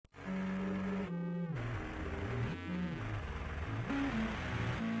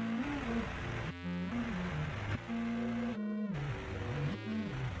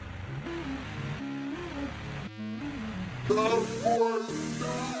Riding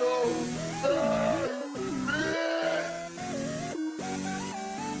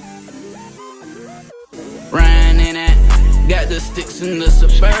in that, got the sticks in the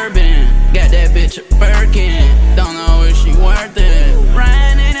Suburban. Got that bitch a Birkin, don't know if she worth it.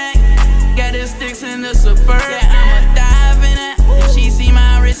 Riding in that, got the sticks in the Suburban. Yeah, I'ma dive in that, and she see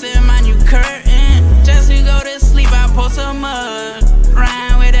my wrist and my new curtain. Just to go to sleep, I pour some mud.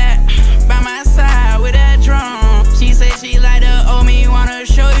 Riding with that, by my side with that drum. She say she like to owe me, wanna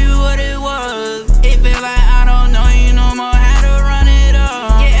show you what it was. It feel like I don't know you no more, how to run it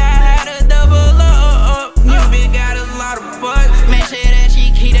up. Yeah, I had to double up. New bitch got a lot of bucks. Make sure that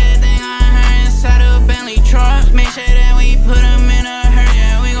she keep that thing on her inside a Bentley truck. Make sure that we put them in a hurt,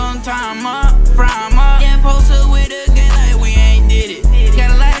 yeah, we gon' tie them up, fry them up. Yeah, post her with a gun like we ain't did it.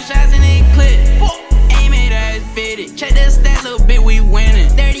 Got a lot of shots in that clip, aim it as fitted. Check the stats, little bit, we winning.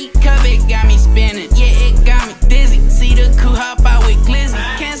 30 cup, it got me spinning, yeah, it got me dizzy. See the coupe hop out with glizzy.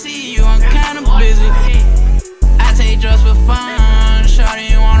 Can't see you, I'm kinda busy. I take drugs for fun, shawty,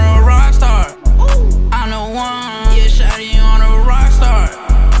 you want a rock star. I'm the one, yeah, shawty, you want a rock star.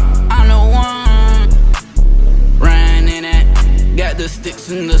 I'm the one. Riding in that, got the sticks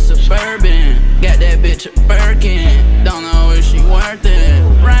in the Suburban. Got that bitch a Birkin, don't know if she worth it.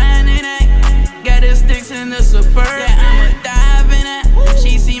 Riding in that, got the sticks in the Suburban.